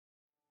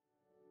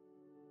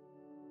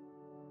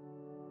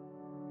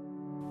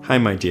Hi,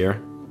 my dear.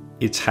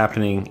 It's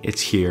happening. It's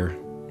here.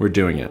 We're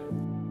doing it.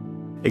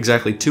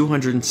 Exactly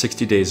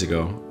 260 days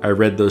ago, I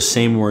read those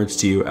same words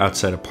to you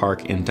outside a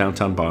park in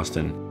downtown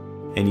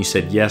Boston, and you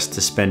said yes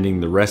to spending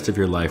the rest of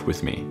your life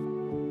with me.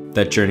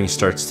 That journey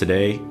starts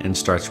today and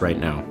starts right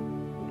now.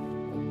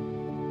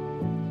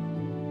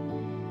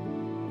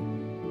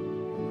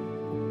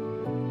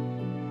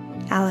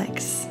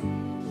 Alex,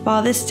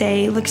 while this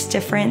day looks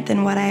different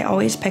than what I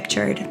always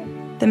pictured,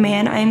 the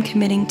man I am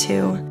committing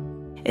to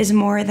is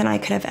more than I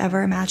could have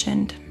ever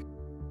imagined.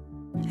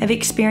 I've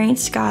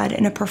experienced God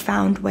in a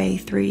profound way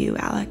through you,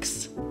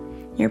 Alex.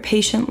 Your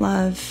patient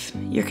love,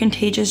 your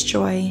contagious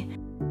joy,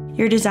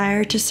 your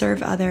desire to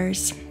serve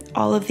others,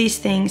 all of these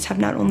things have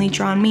not only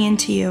drawn me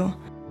into you,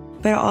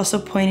 but also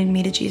pointed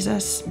me to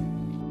Jesus.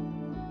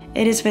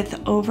 It is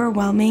with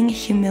overwhelming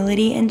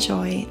humility and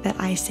joy that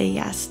I say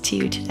yes to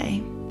you today.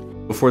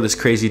 Before this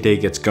crazy day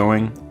gets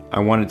going, I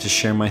wanted to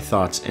share my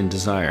thoughts and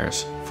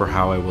desires for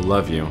how I will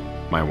love you,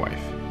 my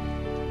wife.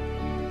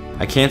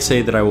 I can't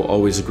say that I will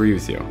always agree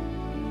with you,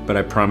 but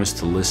I promise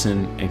to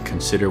listen and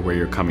consider where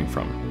you're coming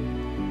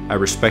from. I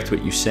respect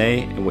what you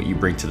say and what you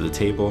bring to the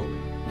table,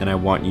 and I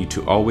want you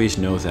to always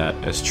know that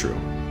as true.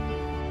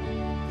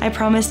 I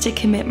promise to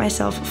commit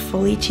myself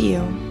fully to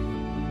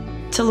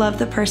you, to love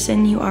the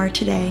person you are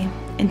today,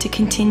 and to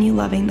continue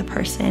loving the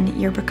person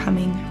you're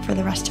becoming for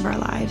the rest of our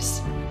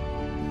lives.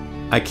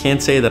 I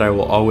can't say that I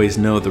will always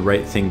know the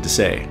right thing to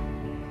say,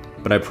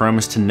 but I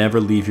promise to never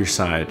leave your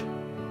side,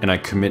 and I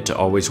commit to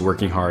always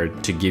working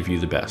hard to give you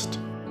the best.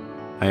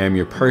 I am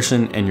your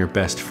person and your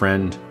best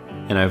friend,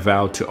 and I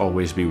vow to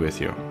always be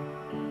with you.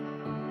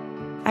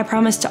 I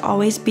promise to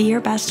always be your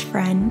best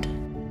friend,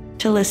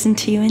 to listen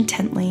to you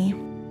intently,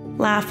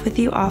 laugh with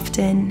you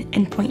often,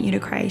 and point you to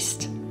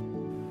Christ.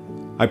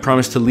 I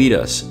promise to lead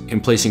us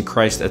in placing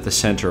Christ at the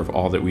center of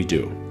all that we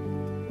do,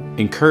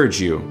 encourage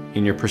you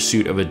in your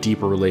pursuit of a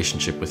deeper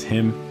relationship with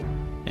Him,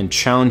 and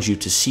challenge you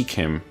to seek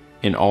Him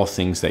in all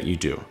things that you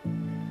do.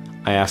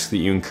 I ask that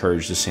you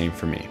encourage the same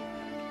for me.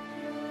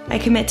 I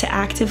commit to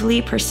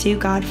actively pursue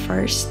God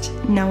first,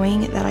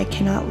 knowing that I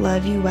cannot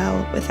love you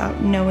well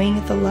without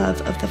knowing the love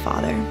of the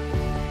Father.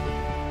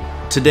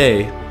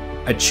 Today,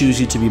 I choose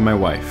you to be my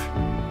wife,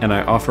 and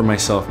I offer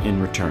myself in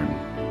return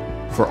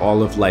for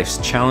all of life's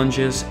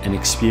challenges and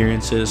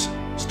experiences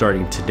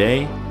starting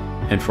today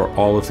and for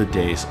all of the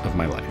days of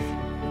my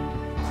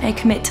life. I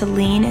commit to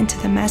lean into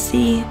the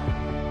messy,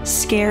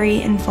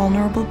 scary, and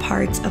vulnerable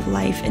parts of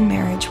life and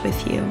marriage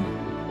with you,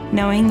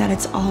 knowing that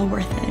it's all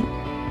worth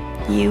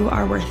it. You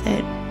are worth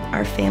it.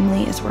 Our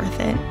family is worth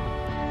it.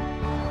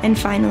 And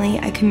finally,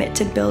 I commit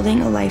to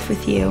building a life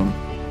with you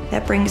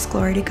that brings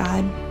glory to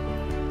God.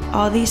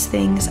 All these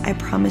things I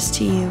promise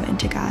to you and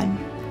to God.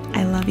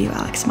 I love you,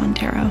 Alex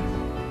Montero.